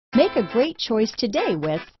Make a great choice today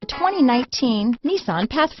with the 2019 Nissan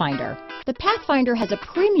Pathfinder. The Pathfinder has a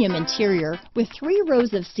premium interior with 3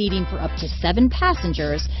 rows of seating for up to 7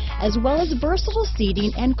 passengers, as well as versatile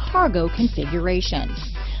seating and cargo configurations.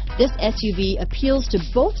 This SUV appeals to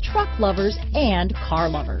both truck lovers and car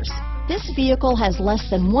lovers. This vehicle has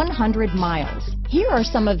less than 100 miles. Here are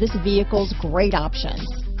some of this vehicle's great options: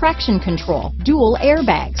 traction control, dual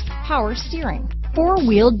airbags, power steering,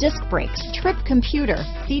 4-wheel disc brakes, trip computer,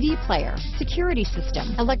 CD player, security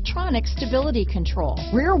system, electronic stability control,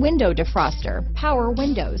 rear window defroster, power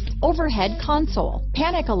windows, overhead console,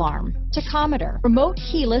 panic alarm, tachometer, remote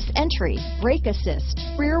keyless entry, brake assist,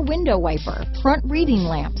 rear window wiper, front reading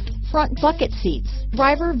lamps, front bucket seats,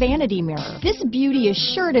 driver vanity mirror. This beauty is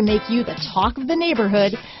sure to make you the talk of the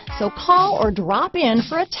neighborhood, so call or drop in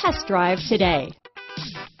for a test drive today.